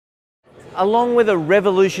along with a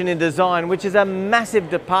revolution in design, which is a massive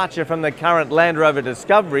departure from the current Land Rover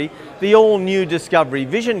Discovery. The all-new Discovery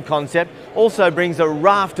Vision concept also brings a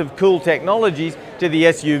raft of cool technologies to the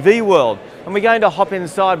SUV world. And we're going to hop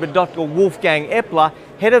inside with Dr Wolfgang Epple,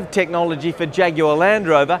 Head of Technology for Jaguar Land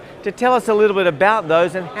Rover, to tell us a little bit about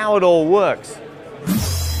those and how it all works.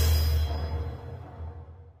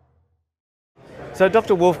 So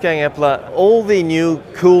Dr Wolfgang Epple, all the new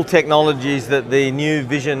cool technologies that the new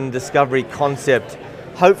Vision Discovery concept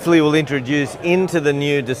hopefully will introduce into the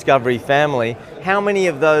new Discovery family, how many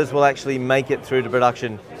of those will actually make it through to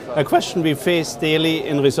production? A question we face daily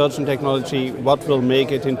in research and technology: what will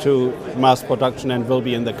make it into mass production and will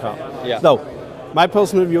be in the car? Yeah. So, my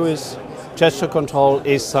personal view is gesture control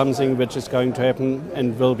is something which is going to happen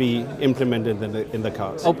and will be implemented in the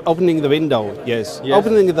cars. Opening the window, yes.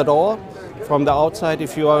 Opening the door from the outside,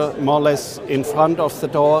 if you are more or less in front of the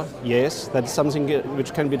door, yes, that's something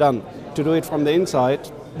which can be done. To do it from the inside,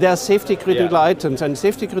 there are safety critical items, and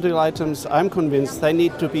safety critical items, I'm convinced they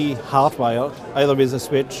need to be hardwired, either with a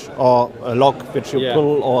switch or a lock which you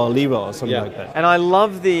pull, or a lever or something like that. And I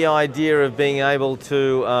love the idea of being able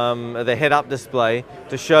to, the head-up display,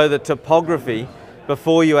 to show the topography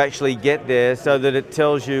before you actually get there, so that it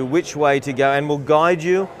tells you which way to go and will guide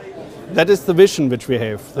you. That is the vision which we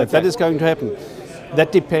have, that is going to happen.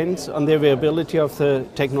 That depends on the availability of the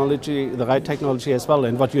technology, the right technology as well.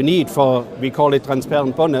 And what you need for, we call it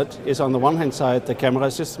transparent bonnet, is on the one hand side the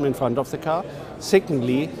camera system in front of the car.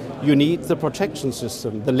 Secondly, you need the projection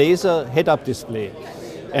system, the laser head-up display.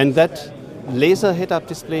 And that laser head-up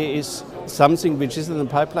display is something which is in the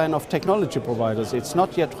pipeline of technology providers. It's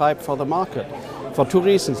not yet ripe for the market for two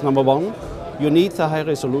reasons. Number one, you need the high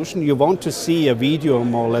resolution. You want to see a video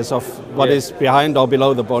more or less of what is behind or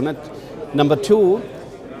below the bonnet. Number two,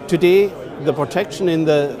 today the projection in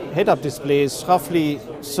the head-up display is roughly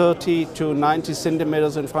 30 to 90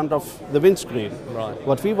 centimeters in front of the windscreen. Right.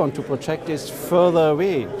 What we want to project is further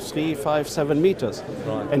away, 3, 5, 7 meters.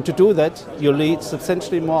 Right. And to do that, you need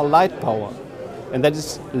substantially more light power. And that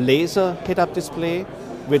is laser head-up display,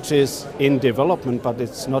 which is in development, but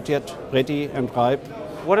it's not yet ready and ripe.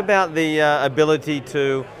 What about the ability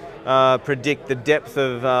to predict the depth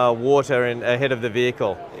of water ahead of the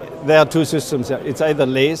vehicle? There are two systems. It's either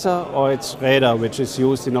laser or it's radar, which is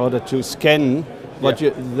used in order to scan what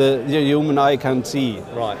the human eye can see.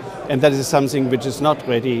 Right. And that is something which is not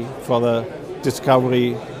ready for the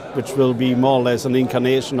Discovery, which will be more or less an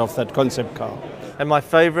incarnation of that concept car. And my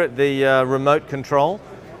favorite, the remote control.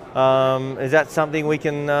 Is that something we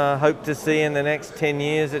can hope to see in the next 10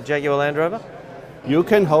 years at Jaguar Land Rover? You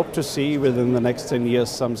can hope to see within the next 10 years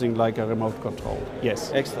something like a remote control,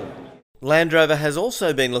 yes. Excellent. Land Rover has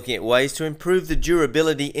also been looking at ways to improve the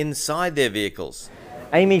durability inside their vehicles.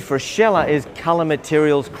 Amy Frascella is Colour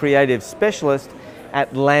Materials Creative Specialist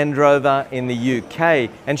at Land Rover in the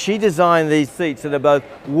UK, and she designed these seats that are both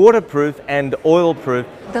waterproof and oil-proof.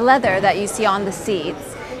 The leather that you see on the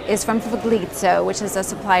seats is from Glitzo, which is a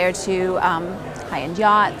supplier to high-end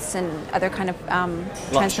yachts and other kind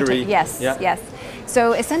of luxury. Yes.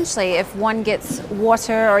 So essentially, if one gets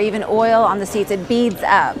water or even oil on the seats, it beads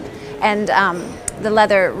up, and the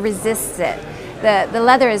leather resists it. The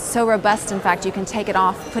leather is so robust, in fact, you can take it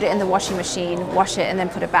off, put it in the washing machine, wash it, and then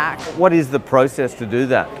put it back. What is the process to do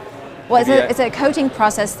that? Well, it's a coating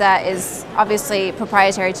process that is obviously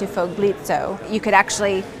proprietary to Glitzo. You could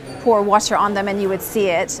actually pour water on them and you would see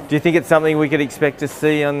it. Do you think it's something we could expect to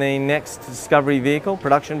see on the next Discovery vehicle,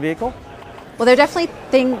 production vehicle? Well, they're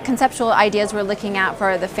definitely conceptual ideas we're looking at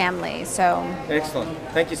for the family. So excellent.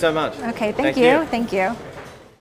 Thank you so much. Okay, thank you. Thank you.